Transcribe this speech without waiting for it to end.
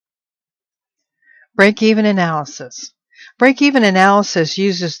Break-even analysis. Break-even analysis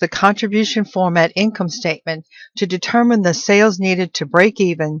uses the contribution format income statement to determine the sales needed to break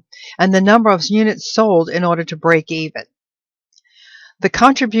even and the number of units sold in order to break even. The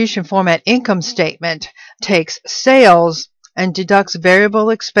contribution format income statement takes sales and deducts variable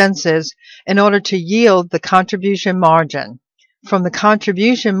expenses in order to yield the contribution margin. From the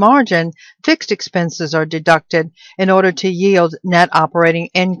contribution margin, fixed expenses are deducted in order to yield net operating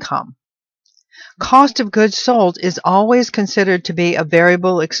income. Cost of goods sold is always considered to be a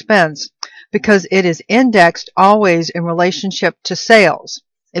variable expense because it is indexed always in relationship to sales.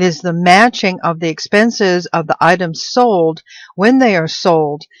 It is the matching of the expenses of the items sold when they are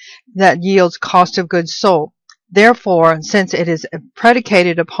sold that yields cost of goods sold. Therefore, since it is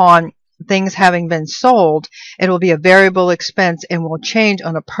predicated upon things having been sold, it will be a variable expense and will change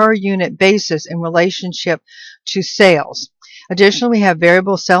on a per unit basis in relationship to sales. Additionally, we have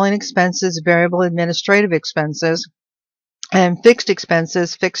variable selling expenses, variable administrative expenses, and fixed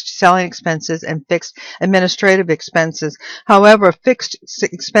expenses, fixed selling expenses, and fixed administrative expenses. However, fixed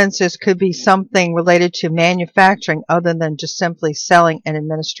expenses could be something related to manufacturing other than just simply selling and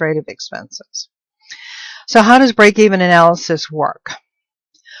administrative expenses. So how does break-even analysis work?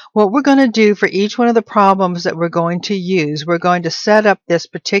 What we're going to do for each one of the problems that we're going to use, we're going to set up this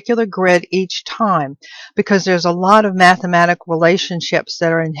particular grid each time because there's a lot of mathematical relationships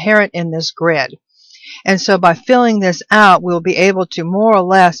that are inherent in this grid. And so by filling this out, we'll be able to more or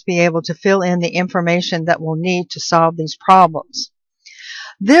less be able to fill in the information that we'll need to solve these problems.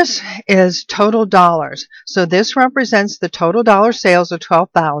 This is total dollars. So this represents the total dollar sales of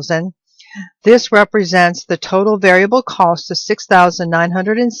 $12,000. This represents the total variable cost of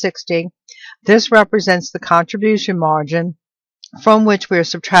 $6,960. This represents the contribution margin from which we are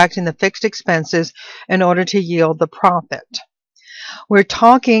subtracting the fixed expenses in order to yield the profit. We're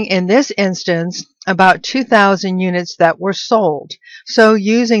talking in this instance about 2,000 units that were sold. So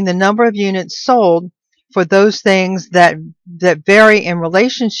using the number of units sold for those things that vary in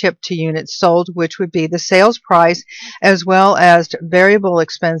relationship to units sold, which would be the sales price as well as variable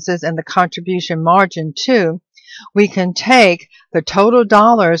expenses and the contribution margin too, we can take the total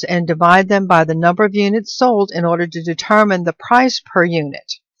dollars and divide them by the number of units sold in order to determine the price per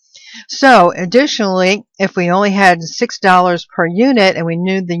unit. So additionally, if we only had $6 per unit and we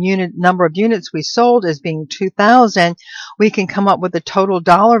knew the number of units we sold as being 2,000, we can come up with a total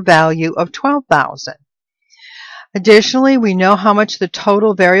dollar value of $12,000. Additionally, we know how much the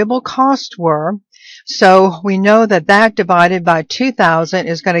total variable costs were. So we know that that divided by 2,000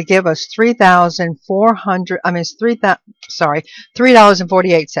 is going to give us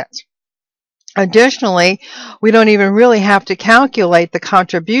 $3.48. Additionally, we don't even really have to calculate the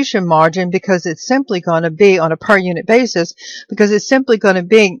contribution margin because it's simply going to be on a per unit basis because it's simply going to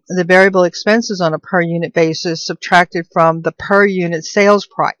be the variable expenses on a per unit basis subtracted from the per unit sales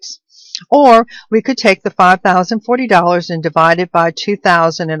price. Or we could take the $5,040 and divide it by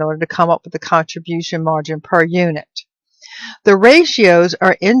 2,000 in order to come up with the contribution margin per unit. The ratios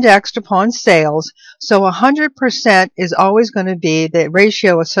are indexed upon sales, so 100% is always going to be the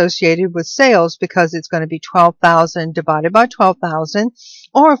ratio associated with sales because it's going to be 12,000 divided by 12,000.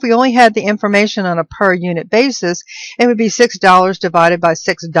 Or if we only had the information on a per unit basis, it would be $6 divided by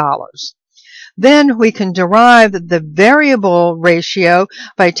 $6. Then we can derive the variable ratio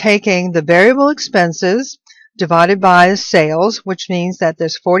by taking the variable expenses divided by sales, which means that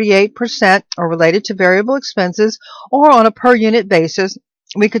there's 48% are related to variable expenses, or on a per unit basis,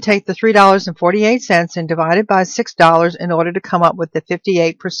 we could take the $3.48 and divide it by $6 in order to come up with the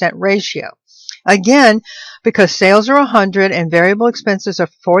 58% ratio. Again, because sales are 100 and variable expenses are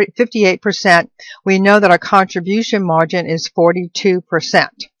 58%, we know that our contribution margin is 42%.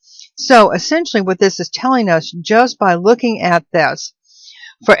 So essentially what this is telling us just by looking at this,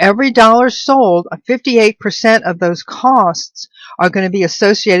 for every dollar sold, 58% of those costs are going to be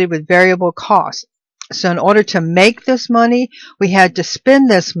associated with variable costs. So in order to make this money, we had to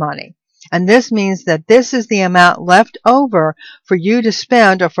spend this money. And this means that this is the amount left over for you to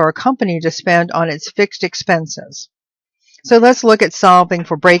spend or for a company to spend on its fixed expenses. So let's look at solving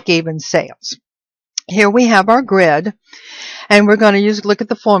for break-even sales. Here we have our grid, and we're going to look at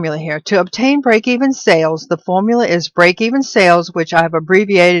the formula here. To obtain break-even sales, the formula is break-even sales, which I've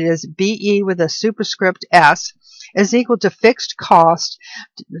abbreviated as BE with a superscript S, is equal to fixed cost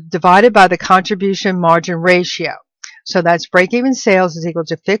divided by the contribution margin ratio. So that's break-even sales is equal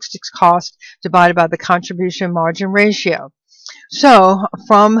to fixed cost divided by the contribution margin ratio. So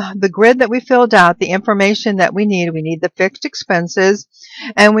from the grid that we filled out, the information that we need the fixed expenses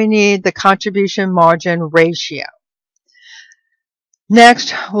and we need the contribution margin ratio.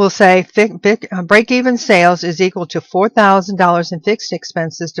 Next, we'll say break-even sales is equal to $4,000 in fixed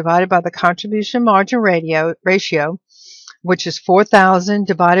expenses divided by the contribution margin ratio, which is 4,000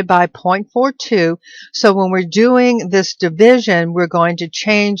 divided by 0.42. So when we're doing this division, we're going to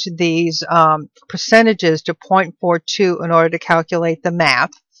change these percentages to 0.42 in order to calculate the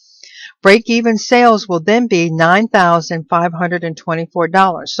math. Break-even sales will then be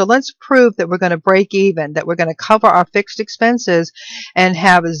 $9,524. So let's prove that we're going to break even, that we're going to cover our fixed expenses and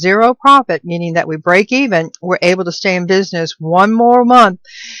have zero profit, meaning that we break even. We're able to stay in business one more month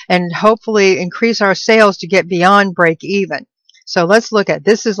and hopefully increase our sales to get beyond break even. So let's look at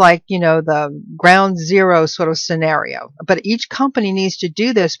this. Is like, the ground zero sort of scenario. But each company needs to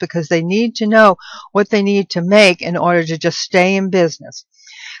do this because they need to know what they need to make in order to just stay in business.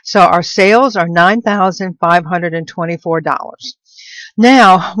 So our sales are $9,524.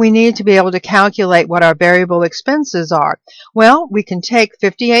 Now we need to be able to calculate what our variable expenses are. Well, we can take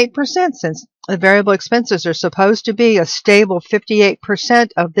 58% since the variable expenses are supposed to be a stable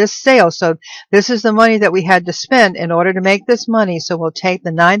 58% of this sale. So this is the money that we had to spend in order to make this money. So we'll take the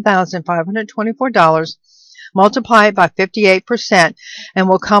 $9,524, multiply it by 58%, and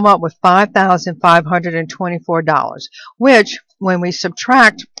we'll come up with $5,524, which, when we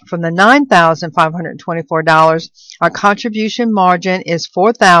subtract from the $9,524, our contribution margin is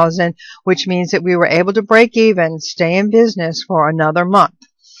 $4,000, which means that we were able to break even, stay in business for another month.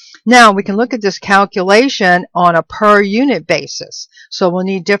 Now we can look at this calculation on a per unit basis. So we'll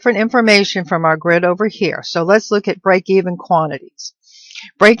need different information from our grid over here. So let's look at break-even quantities.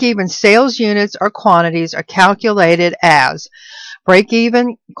 Break-even sales units or quantities are calculated as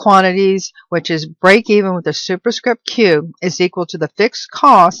break-even quantities, which is break-even with a superscript Q, is equal to the fixed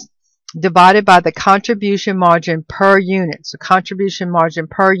cost divided by the contribution margin per unit. So contribution margin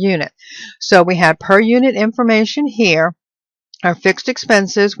per unit. So we have per unit information here. Our fixed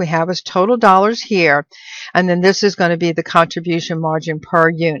expenses we have as total dollars here. And then this is going to be the contribution margin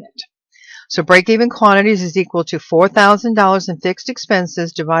per unit. So break-even quantities is equal to $4,000 in fixed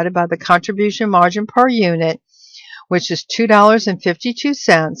expenses divided by the contribution margin per unit, which is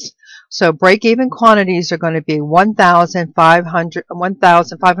 $2.52. So break-even quantities are going to be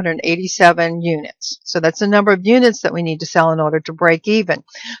 1,587 units. So that's the number of units that we need to sell in order to break even.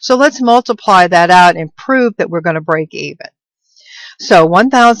 So let's multiply that out and prove that we're going to break even. So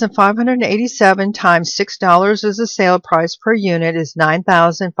 1,587 times $6 as the sale price per unit is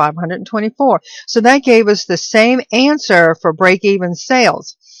 9,524. So that gave us the same answer for break-even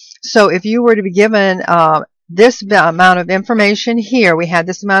sales. So if you were to be given this amount of information here, we had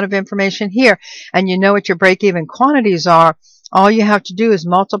this amount of information here, and you know what your break-even quantities are, all you have to do is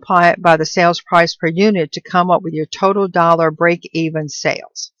multiply it by the sales price per unit to come up with your total dollar break-even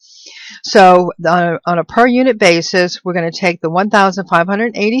sales. So on a per unit basis, we're going to take the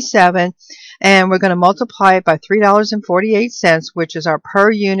 1,587 and we're going to multiply it by $3.48, which is our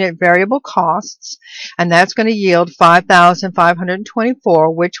per unit variable costs, and that's going to yield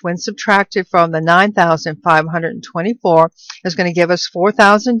 5,524, which when subtracted from the 9,524 is going to give us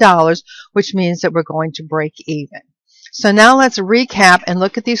 $4,000, which means that we're going to break even. So now let's recap and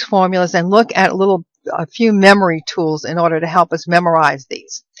look at these formulas and look at a few memory tools in order to help us memorize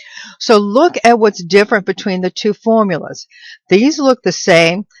these. So look at what's different between the two formulas. These look the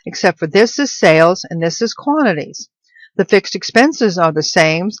same, except for this is sales and this is quantities. The fixed expenses are the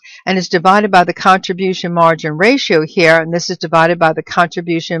same and is divided by the contribution margin ratio here, and this is divided by the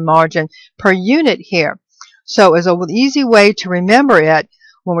contribution margin per unit here. So as an easy way to remember it,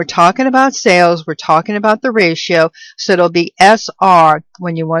 when we're talking about sales, we're talking about the ratio, so it'll be SR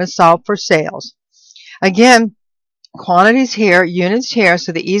when you want to solve for sales. Again, quantities here, units here,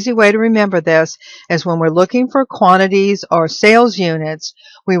 so the easy way to remember this is when we're looking for quantities or sales units,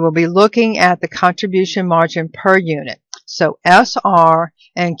 we will be looking at the contribution margin per unit. So SR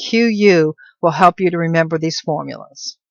and QU will help you to remember these formulas.